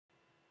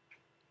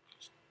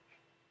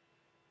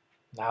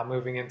Now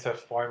moving into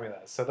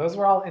formulas. So those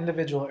were all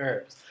individual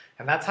herbs.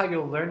 And that's how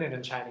you'll learn it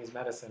in Chinese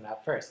medicine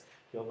at first.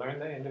 You'll learn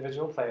the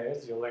individual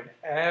players, you'll learn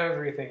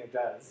everything it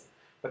does.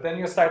 But then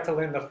you'll start to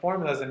learn the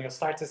formulas and you'll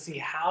start to see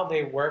how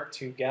they work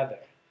together.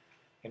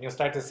 And you'll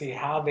start to see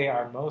how they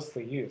are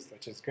mostly used,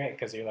 which is great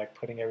because you're like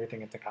putting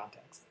everything into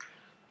context.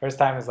 First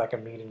time is like a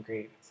meet and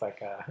greet. It's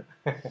like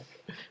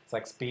it's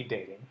like speed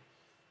dating.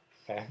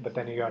 Okay? But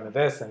then you go into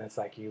this and it's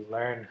like you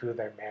learn who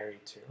they're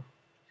married to.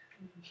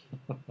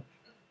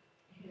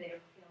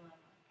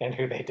 And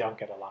who they don't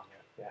get along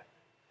with. Yeah.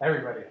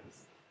 Everybody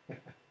is.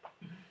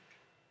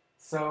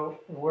 So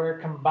we're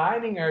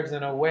combining herbs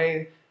in a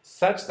way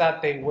such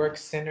that they work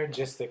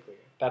synergistically,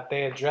 that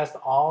they address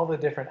all the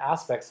different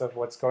aspects of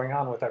what's going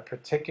on with a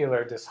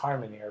particular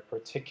disharmony or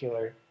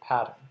particular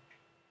pattern.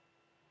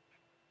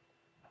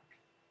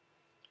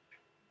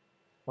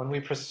 When we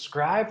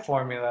prescribe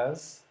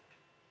formulas,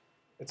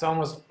 it's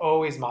almost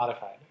always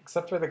modified,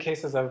 except for the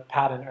cases of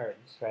patent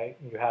herbs, right?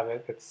 You have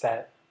it, it's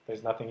set,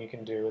 there's nothing you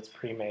can do, it's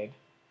pre-made.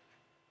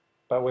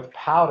 But with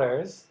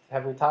powders,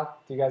 have we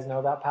talked, do you guys know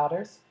about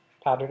powders?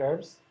 Powdered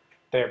herbs?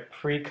 They're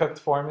pre-cooked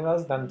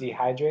formulas, then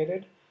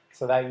dehydrated,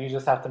 so that you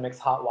just have to mix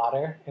hot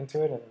water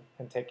into it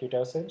and take your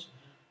dosage,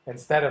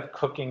 instead of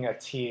cooking a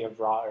tea of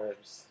raw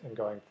herbs and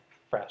going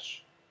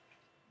fresh.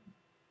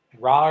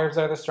 Raw herbs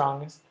are the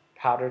strongest,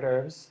 powdered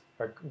herbs,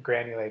 or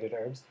granulated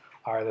herbs,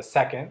 are the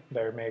second.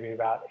 They're maybe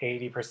about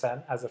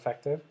 80% as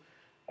effective,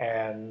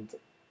 and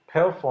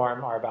pill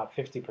form are about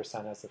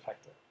 50% as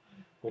effective.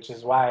 Which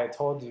is why I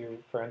told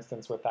you, for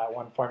instance, with that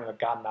one formula,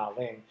 Gan Mao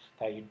Ling,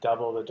 that you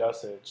double the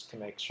dosage to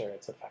make sure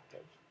it's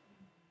effective.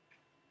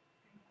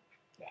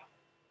 Yeah.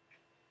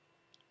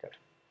 Good.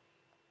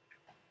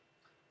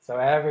 So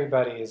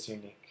everybody is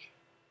unique.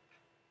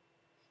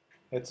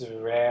 It's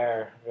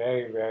rare,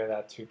 very rare,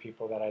 that two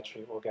people that I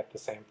treat will get the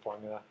same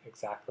formula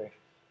exactly.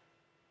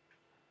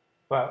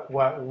 But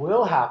what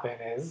will happen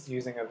is,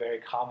 using a very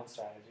common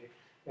strategy,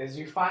 is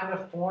you find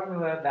a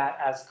formula that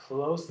as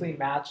closely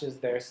matches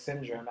their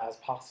syndrome as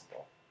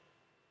possible.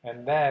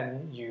 And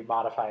then you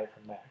modify it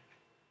from there.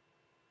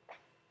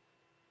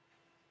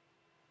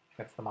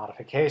 It's the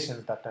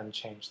modifications that then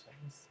change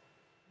things,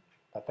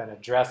 that then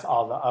address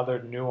all the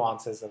other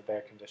nuances of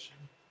their condition.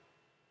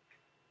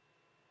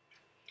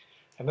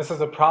 And this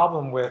is a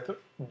problem with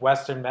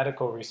Western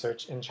medical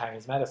research in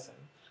Chinese medicine.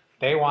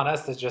 They want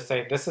us to just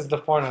say, this is the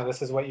formula,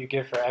 this is what you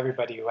give for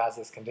everybody who has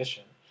this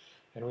condition.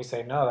 And we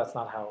say, no, that's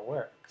not how it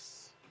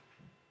works.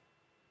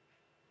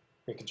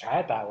 We can try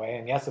it that way,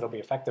 and yes, it'll be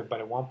effective,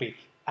 but it won't be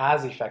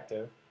as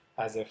effective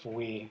as if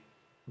we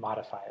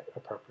modify it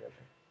appropriately.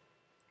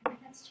 I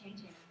think that's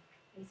changing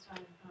based on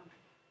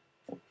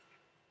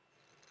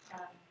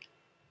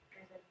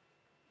there's a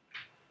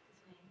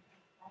his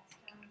name, that's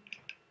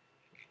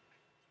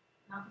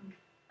Malcolm.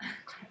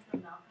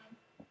 Malcolm.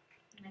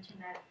 You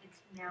mentioned that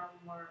it's now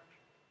more,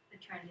 the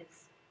trend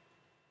is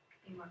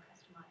being more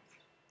customized.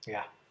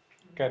 Yeah.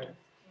 Good.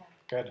 Yeah.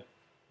 Good.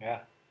 Yeah.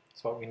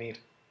 That's what we need.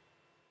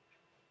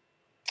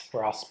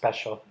 We're all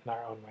special in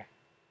our own way.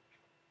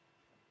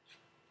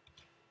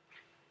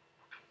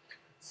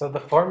 So the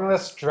formula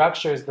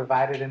structure is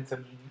divided into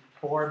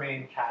 4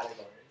 main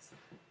categories.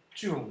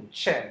 Jun,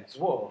 Chen,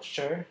 Zuo,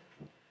 Shi.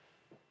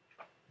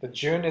 The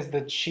Jun is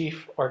the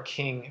chief or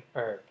king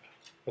herb.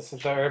 This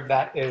is the herb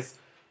that is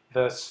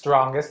the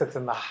strongest. It's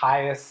in the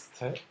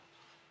highest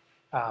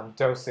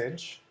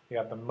dosage. You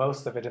have the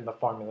most of it in the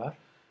formula.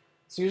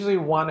 It's usually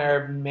 1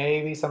 herb,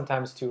 maybe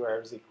sometimes 2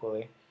 herbs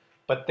equally,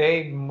 but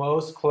they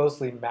most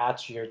closely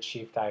match your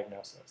chief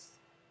diagnosis.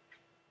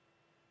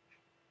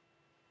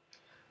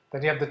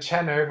 Then you have the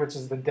Chen herb, which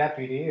is the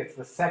deputy. It's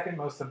the second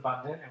most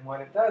abundant, and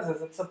what it does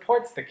is it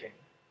supports the king.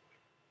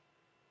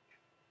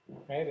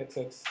 Right? It's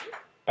its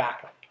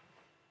backup.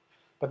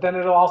 But then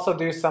it'll also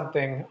do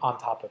something on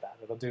top of that.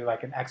 It'll do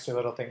like an extra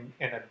little thing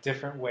in a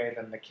different way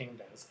than the king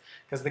does.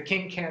 Because the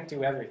king can't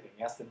do everything.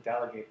 He has to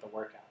delegate the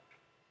work out.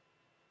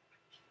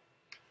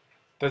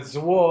 The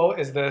Zuo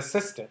is the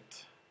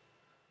assistant.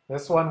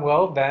 This one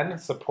will then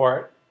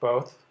support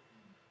both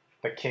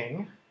the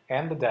king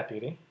and the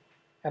deputy.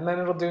 And then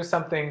it'll do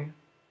something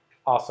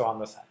also on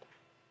the side.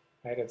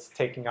 Right? It's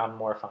taking on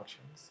more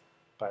functions,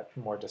 but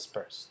more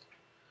dispersed.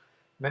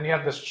 Then you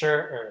have the Shi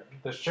herb.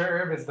 The Shi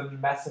herb is the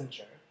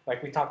messenger.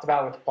 Like we talked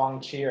about with Huang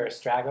Qi or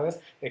astragalus,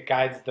 it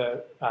guides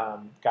the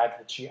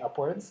qi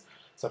upwards.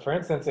 So for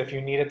instance, if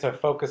you needed to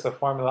focus a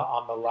formula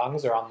on the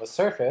lungs or on the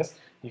surface,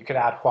 you could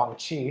add Huang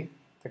Qi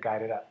to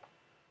guide it up.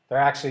 There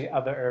are actually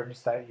other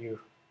herbs that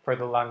for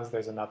the lungs,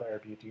 there's another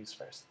herb you'd use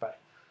first, but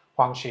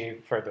Huang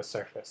Qi for the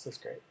surface is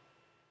great.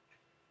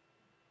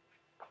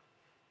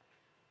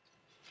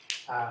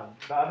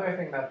 The other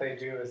thing that they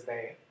do is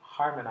they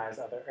harmonize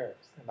other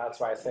herbs, and that's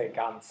why I say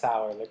gan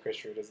sao or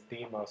licorice root is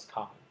the most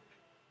common.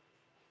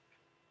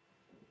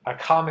 A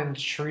common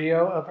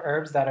trio of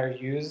herbs that are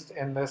used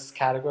in this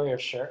category of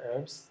Shi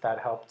herbs that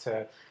help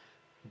to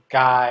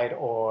guide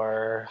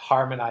or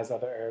harmonize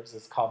other herbs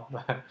is called,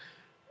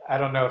 I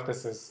don't know if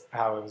this is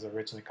how it was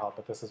originally called,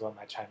 but this is what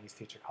my Chinese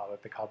teacher called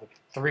it. They called it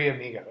 3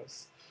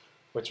 amigos,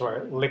 which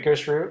were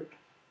licorice root,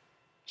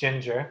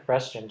 ginger,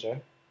 fresh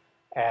ginger,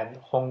 and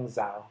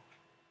hongzao,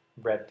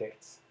 red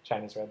dates,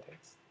 Chinese red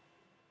dates.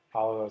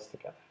 All of those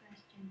together.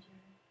 Fresh ginger,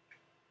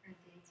 red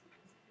dates, and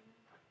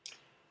what's it?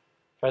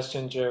 Fresh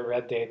ginger,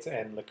 red dates,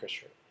 and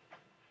licorice root.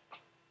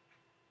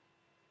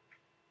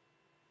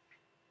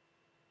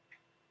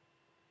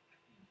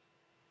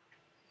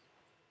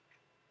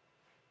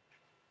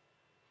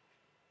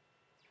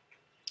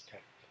 Okay.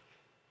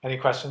 Any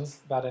questions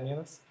about any of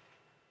this?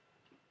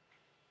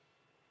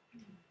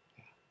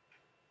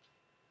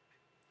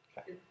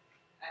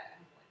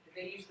 Do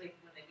they usually,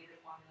 when they do the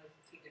formulas,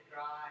 it's either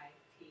dry,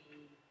 tea,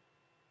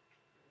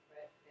 or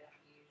they don't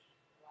use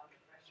a lot of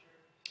fresh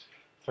herbs?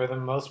 For the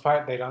most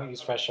part, they don't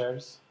use fresh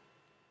herbs.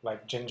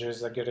 Like ginger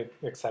is a good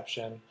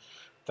exception.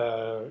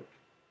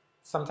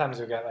 Sometimes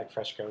you get like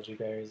fresh goji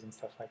berries and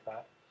stuff like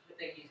that. But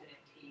they use it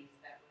in teas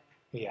that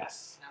way,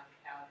 Yes. not the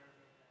powder or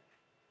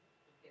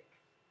the pill.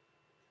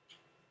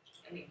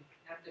 I mean,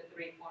 not the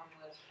 3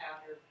 formulas,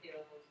 powder,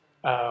 pills.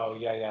 And Oh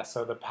yeah.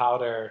 So the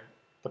powder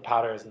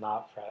is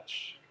not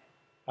fresh.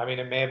 I mean,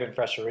 it may have been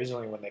fresh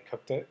originally when they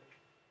cooked it,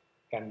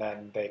 and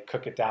then they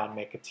cook it down,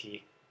 make a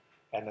tea,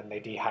 and then they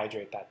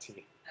dehydrate that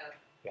tea. Oh,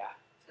 Yeah.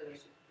 so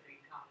there's 3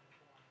 common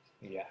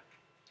forms. Yeah.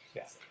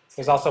 Yeah.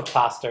 There's also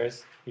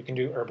plasters. You can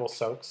do herbal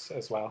soaks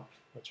as well,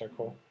 which are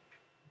cool.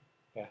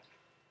 Yeah.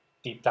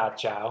 Deep dot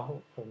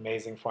jiao,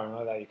 amazing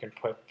formula that you can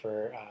put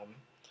for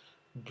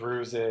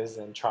bruises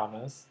and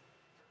traumas.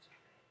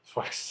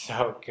 Works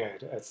so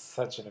good. It's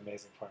such an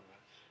amazing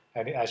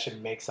formula. I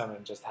should make some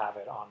and just have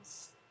it on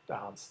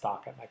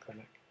stock at my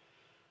clinic.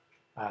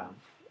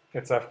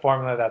 It's a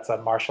formula that's a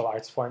martial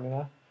arts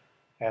formula,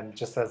 and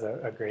just as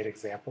a great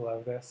example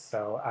of this,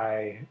 so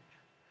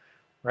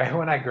right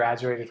when I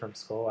graduated from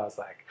school, I was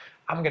like,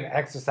 I'm going to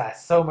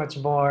exercise so much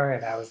more,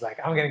 and I was like,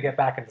 I'm going to get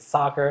back into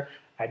soccer.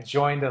 I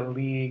joined a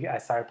league. I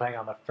started playing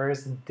on the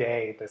first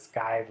day. This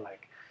guy,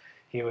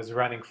 he was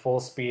running full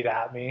speed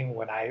at me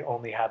when I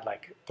only had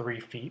 3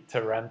 feet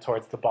to run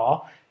towards the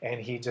ball, and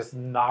he just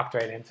knocked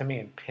right into me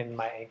and pinned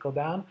my ankle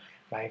down.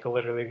 My ankle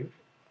literally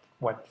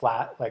went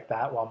flat like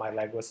that while my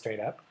leg was straight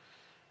up.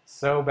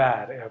 So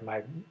bad.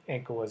 My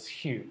ankle was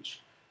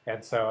huge.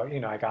 And so,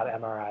 I got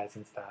MRIs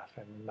and stuff,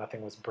 and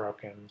nothing was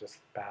broken, just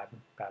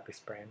badly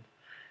sprained.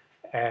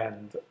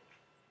 And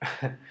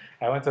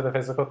I went to the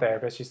physical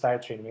therapist. She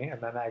started treating me, and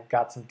then I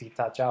got some deep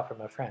touch out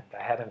from a friend.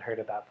 I hadn't heard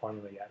of that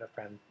formula yet. A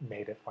friend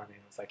made it for me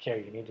and was like, here,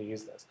 you need to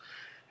use this.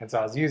 And so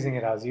I was using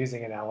it,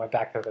 and I went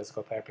back to the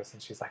physical therapist,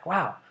 and she's like,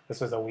 wow, this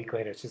was a week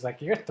later. She's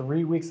like, you're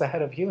 3 weeks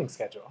ahead of healing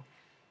schedule.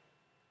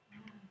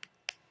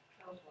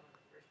 That was one of the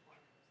first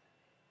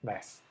formulas.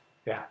 Nice.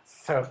 Yeah,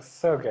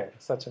 so good.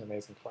 Such an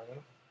amazing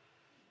formula.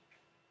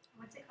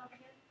 What's it called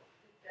again?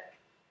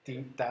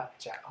 Deep dot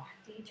jiao.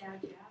 Di Jiao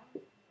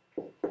Jiao?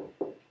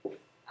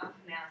 I'm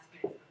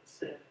pronouncing it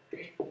so.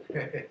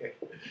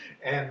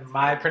 And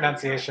my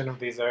pronunciation of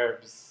these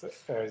herbs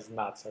is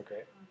not so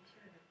great. Oh, I'm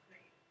sure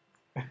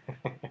they're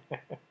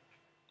great.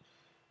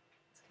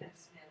 It's kind of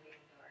smelly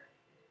and dark.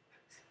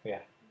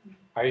 Yeah. Mm.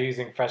 Are you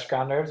using fresh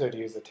ground herbs or do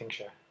you use a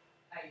tincture?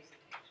 I use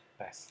a tincture.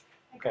 Nice.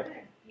 My Good.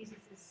 brother uses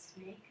this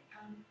snake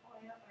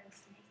oil or a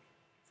snake.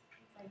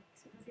 It's like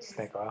supposedly there's-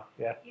 Snake oil,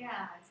 yeah.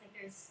 Yeah, it's like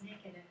there's a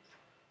snake in it.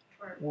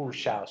 Wu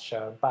xiao she,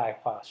 bai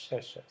hua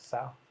she she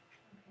sao. Okay.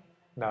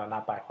 No,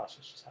 not bai hua she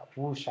she sao.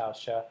 Wu xiao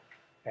she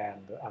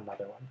and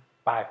another one,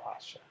 bai hua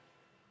she.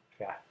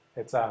 Yeah,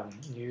 it's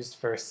used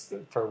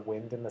for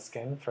wind in the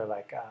skin, for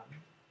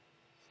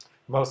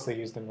mostly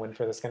used in wind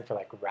for the skin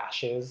for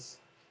rashes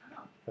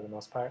Oh, for the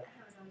most part. I thought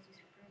it was always used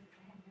for bruises.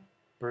 I had no.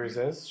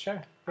 Bruises,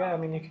 sure. Yeah, I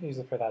mean, you can use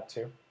it for that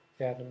too.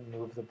 Yeah, to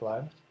move the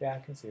blood. Yeah, I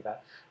can see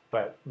that.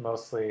 But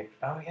mostly,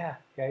 oh yeah.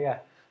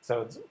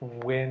 So it's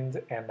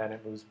wind and then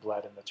it moves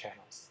blood in the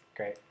channels.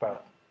 Great,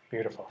 both.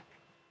 Beautiful.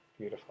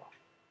 Beautiful.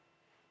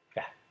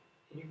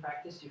 In your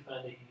practice, do you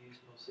find that you use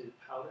mostly the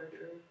powdered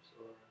herbs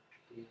or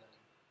the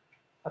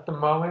At the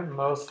moment,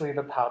 mostly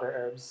the powder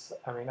herbs.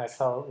 I mean, I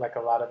sell a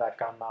lot of that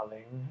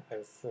ganmaling.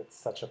 It's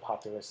such a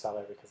popular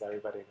seller because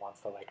everybody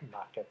wants to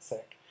not get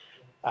sick.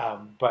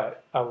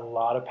 But a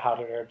lot of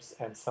powdered herbs,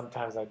 and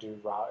sometimes I do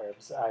raw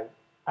herbs.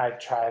 I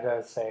try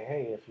to say,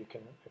 hey, if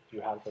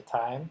you have the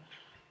time,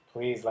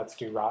 please let's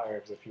do raw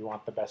herbs. If you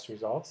want the best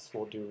results,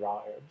 we'll do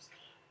raw herbs.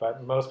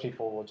 But most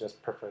people will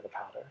just prefer the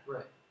powder.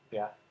 right?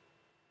 Yeah.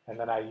 And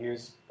then I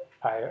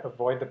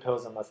avoid the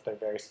pills unless they're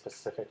very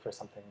specific for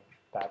something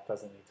that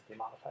doesn't need to be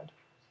modified.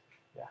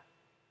 Yeah.